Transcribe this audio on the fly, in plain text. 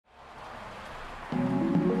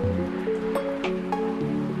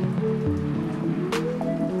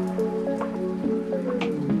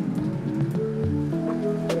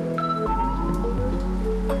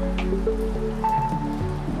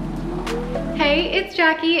Hey, it's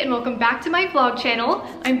Jackie and welcome back to my vlog channel.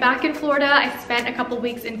 I'm back in Florida. I spent a couple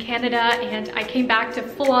weeks in Canada and I came back to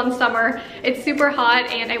full-on summer. It's super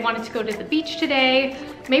hot and I wanted to go to the beach today.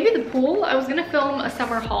 Maybe the pool. I was gonna film a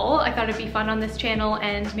summer haul. I thought it'd be fun on this channel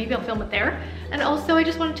and maybe I'll film it there. And also I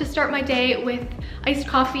just wanted to start my day with iced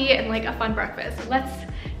coffee and like a fun breakfast. So let's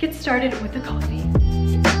get started with the coffee.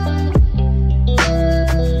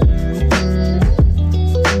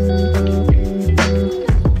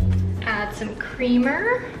 Some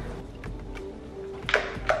creamer.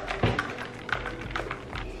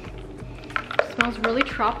 Smells really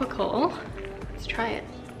tropical. Let's try it.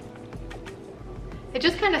 It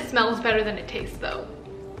just kind of smells better than it tastes though.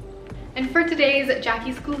 And for today's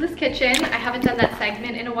Jackie's Clueless Kitchen, I haven't done that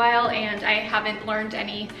segment in a while and I haven't learned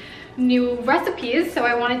any new recipes, so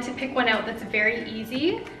I wanted to pick one out that's very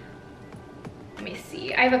easy. Let me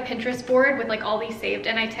see. I have a Pinterest board with like all these saved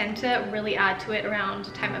and I tend to really add to it around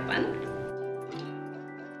time of month.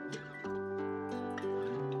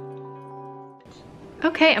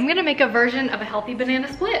 Okay, I'm gonna make a version of a healthy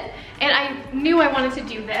banana split. And I knew I wanted to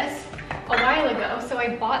do this a while ago, so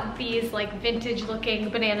I bought these like vintage looking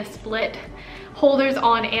banana split holders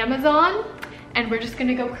on Amazon. And we're just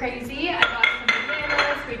gonna go crazy. I got some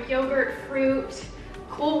bananas, Greek yogurt, fruit,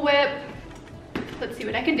 Cool Whip. Let's see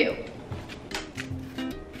what I can do.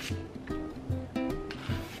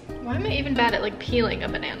 Why am I even bad at like peeling a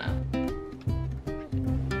banana?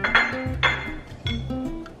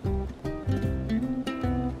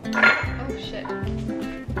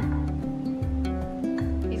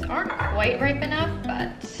 Aren't quite ripe enough,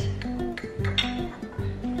 but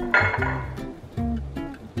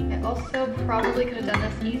I also probably could have done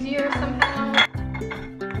this easier somehow.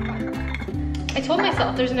 I told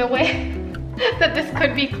myself there's no way that this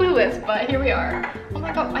could be Clueless, but here we are. Oh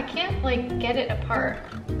my god, I can't like get it apart.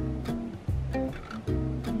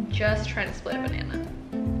 I'm just trying to split a banana.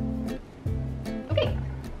 Okay.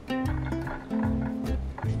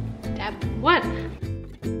 Step one.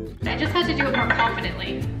 I just had to do it more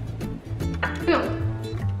confidently.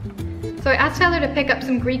 Boom. So I asked Tyler to pick up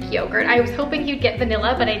some Greek yogurt. I was hoping he'd get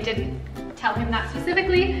vanilla, but I didn't tell him that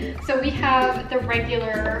specifically. So we have the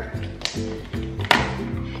regular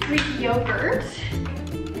Greek yogurt.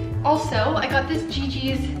 Also, I got this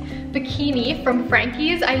Gigi's bikini from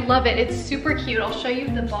Frankie's. I love it. It's super cute. I'll show you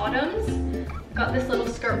the bottoms. Got this little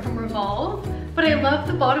skirt from Revolve. But I love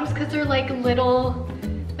the bottoms because they're like a little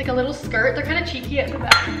skirt. They're kind of cheeky at the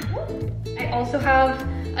back. I also have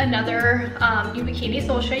another new bikini,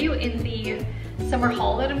 so I'll show you in the summer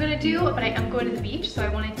haul that I'm gonna do, but I am going to the beach, so I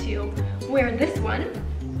wanted to wear this one.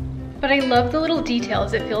 But I love the little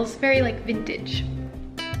details. It feels very like vintage.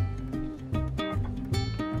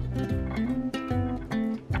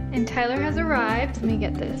 And Tyler has arrived. Let me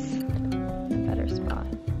get this in a better spot.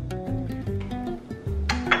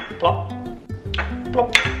 Plop.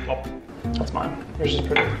 Plop. Plop. That's mine. Yours is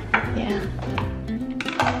pretty. Yeah.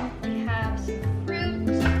 We have some fruit.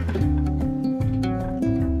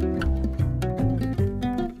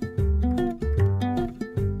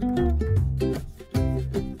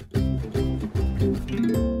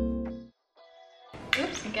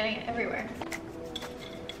 Oops, I'm getting it everywhere.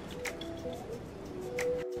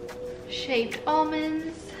 Shaved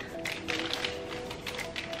almonds.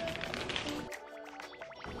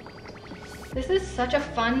 This is such a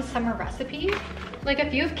fun summer recipe. Like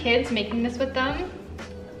if you have kids making this with them,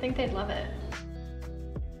 I think they'd love it.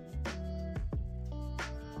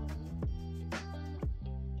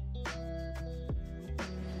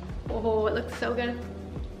 Oh, it looks so good.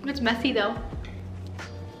 It's messy though.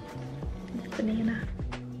 It's banana.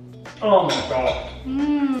 Oh my god.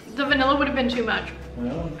 The vanilla would have been too much.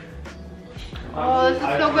 Yeah. Oh, this is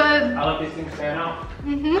so good. I let these things stand out.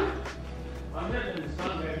 I'm getting in the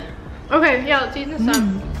sun, baby. Okay, yeah, let's eat in the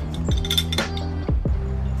sun.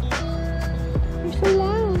 You're so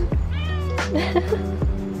loud.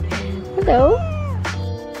 Hello?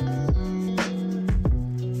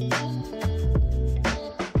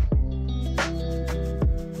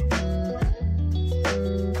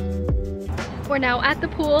 We're now at the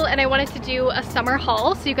pool and I wanted to do a summer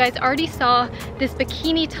haul. So you guys already saw this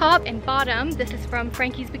bikini top and bottom. This is from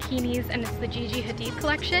Frankie's Bikinis and it's the Gigi Hadid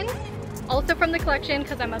collection. Also from the collection,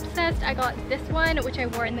 because I'm obsessed, I got this one, which I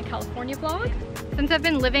wore in the California vlog. Since I've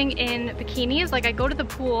been living in bikinis, like I go to the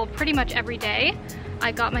pool pretty much every day.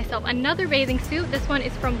 I got myself another bathing suit. This one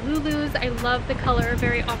is from Lulu's. I love the color,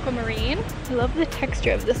 very aquamarine. I love the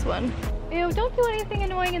texture of this one. Ew, don't do anything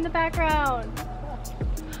annoying in the background.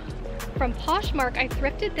 From Poshmark, I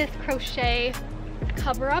thrifted this crochet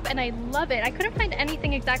cover up and I love it. I couldn't find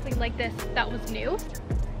anything exactly like this that was new.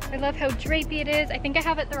 I love how drapey it is. I think I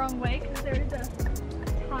have it the wrong way because there is a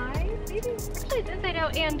tie, maybe? Actually, it's inside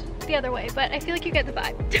out and the other way, but I feel like you get the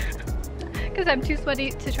vibe because I'm too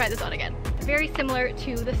sweaty to try this on again. It's very similar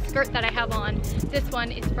to the skirt that I have on. This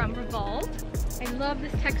one is from Revolve. I love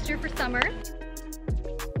this texture for summer.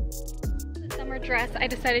 The summer dress I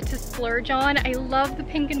decided to splurge on. I love the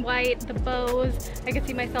pink and white, the bows. I could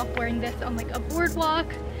see myself wearing this on like a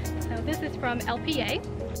boardwalk. So this is from LPA.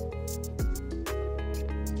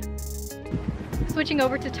 Switching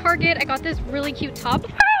over to Target, I got this really cute top.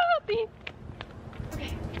 Okay,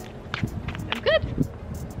 I'm good.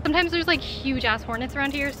 Sometimes there's like huge ass hornets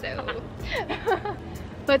around here, so.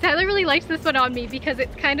 But Tyler really likes this one on me because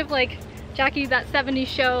it's kind of like Jackie, that 70s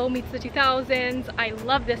show meets the 2000s. I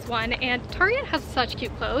love this one, and Target has such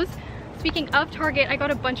cute clothes. Speaking of Target, I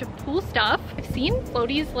got a bunch of pool stuff. I've seen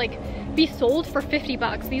floaties like be sold for 50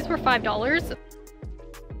 bucks. These were $5.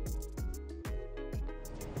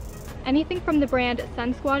 Anything from the brand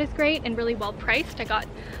Sun Squad is great and really well priced. I got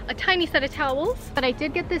a tiny set of towels, but I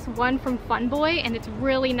did get this one from Fun Boy and it's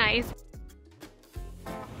really nice.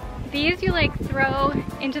 These you like throw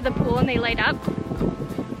into the pool and they light up.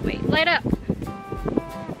 Wait, light up.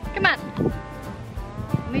 Come on.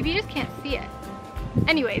 Maybe you just can't see it.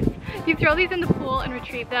 Anyways, you throw these in the pool and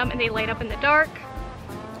retrieve them and they light up in the dark.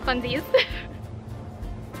 Funsies.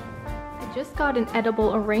 I just got an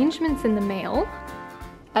edible arrangements in the mail.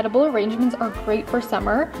 Edible arrangements are great for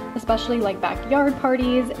summer, especially like backyard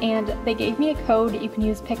parties, and they gave me a code. You can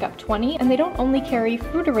use pickup 20, and they don't only carry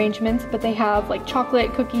fruit arrangements, but they have like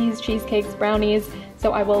chocolate, cookies, cheesecakes, brownies,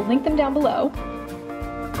 so I will link them down below.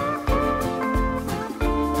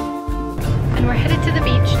 And we're headed to the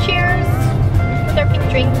beach. Cheers with our pink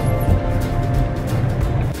drinks.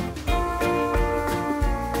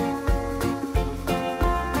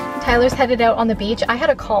 Tyler's headed out on the beach. I had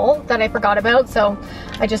a call that I forgot about, so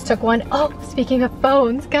I just took one. Oh, speaking of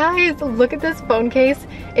phones, guys, look at this phone case.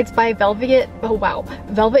 It's by Velvet, oh wow,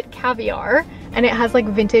 Velvet Caviar, and it has like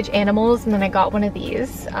vintage animals, and then I got one of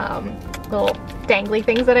these little dangly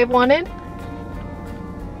things that I've wanted.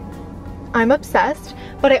 I'm obsessed,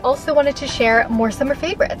 but I also wanted to share more summer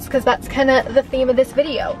favorites because that's kind of the theme of this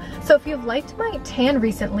video. So if you've liked my tan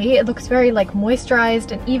recently, it looks very like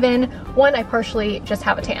moisturized and even. One, I partially just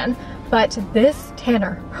have a tan, but this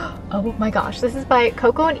tanner, oh my gosh, this is by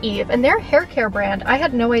Coco Eve, and they're a hair care brand. I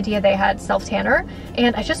had no idea they had self tanner,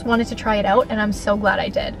 and I just wanted to try it out, and I'm so glad I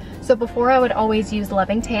did. So before I would always use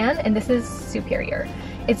Loving Tan, and this is superior.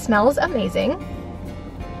 It smells amazing.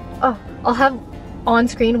 Oh, I'll have on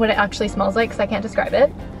screen what it actually smells like because I can't describe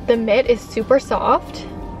it. The mitt is super soft.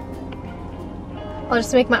 I'll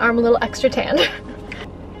just make my arm a little extra tan.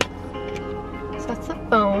 So that's the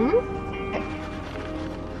foam. Okay.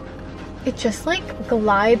 It just like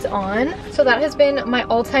glides on. So that has been my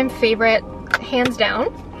all-time favorite, hands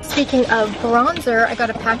down. Speaking of bronzer, I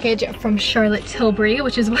got a package from Charlotte Tilbury,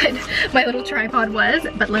 which is what my little tripod was,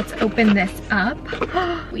 but let's open this up.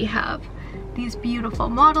 We have these beautiful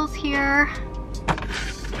models here.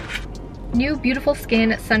 New Beautiful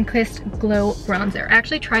Skin Sunkissed Glow Bronzer. I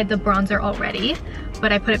actually tried the bronzer already,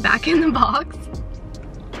 but I put it back in the box.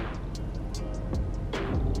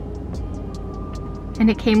 And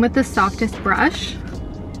it came with the softest brush.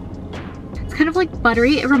 It's kind of like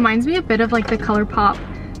buttery. It reminds me a bit of like the ColourPop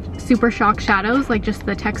Super Shock Shadows, like just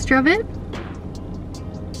the texture of it.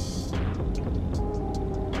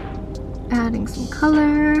 Adding some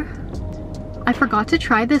color. I forgot to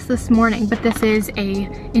try this morning, but this is a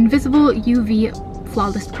Invisible UV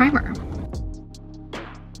Flawless Primer.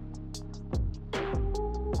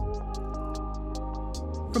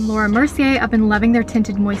 From Laura Mercier, I've been loving their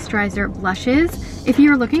tinted moisturizer blushes. If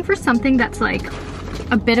you're looking for something that's like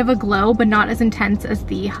a bit of a glow, but not as intense as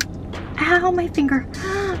the, ow, my finger,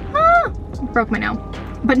 ah, broke my nail,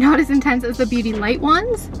 but not as intense as the Beauty Light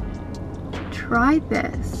ones, try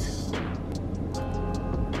this.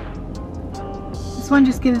 This one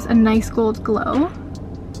just gives a nice gold glow,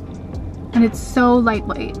 and it's so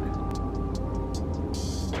lightweight.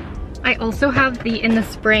 I also have the In the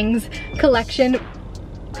Springs collection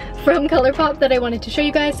from ColourPop that I wanted to show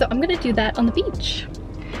you guys, so I'm gonna do that on the beach.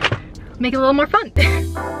 Make it a little more fun.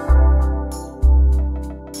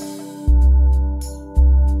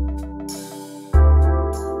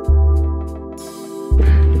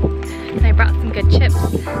 And I brought some good chips.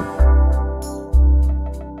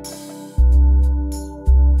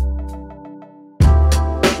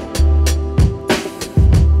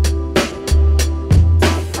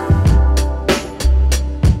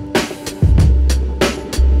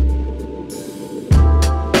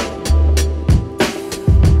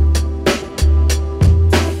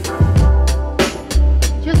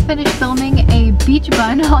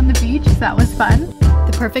 beach, so that was fun.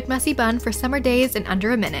 The perfect messy bun for summer days in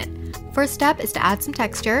under a minute. First step is to add some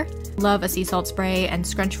texture. Love a sea salt spray and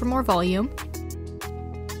scrunch for more volume.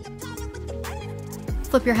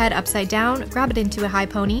 Flip your head upside down, grab it into a high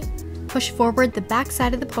pony. Push forward the back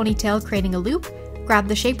side of the ponytail, creating a loop. Grab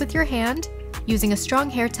the shape with your hand. Using a strong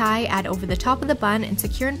hair tie, add over the top of the bun and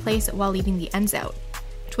secure in place while leaving the ends out.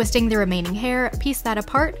 Twisting the remaining hair, piece that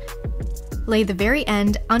apart. Lay the very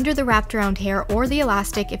end under the wrapped around hair or the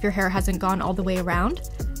elastic if your hair hasn't gone all the way around.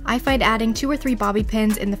 I find adding 2 or 3 bobby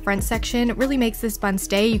pins in the front section really makes this bun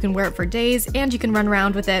stay. You can wear it for days and you can run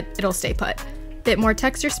around with it, it'll stay put. Bit more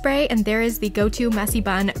texture spray and there is the go-to messy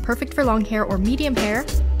bun, perfect for long hair or medium hair.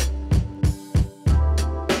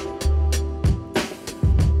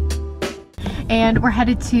 And we're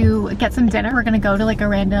headed to get some dinner. We're gonna go to like a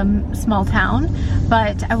random small town,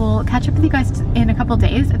 but I will catch up with you guys in a couple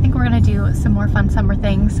days. I think we're gonna do some more fun summer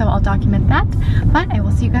things, so I'll document that. But I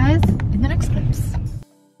will see you guys in the next clips.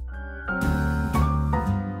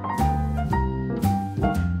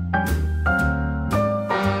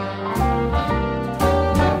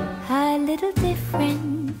 A little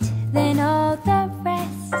different than all the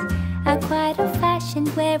rest. I'm quite old-fashioned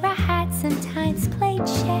where I had sometimes played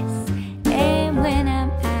chess.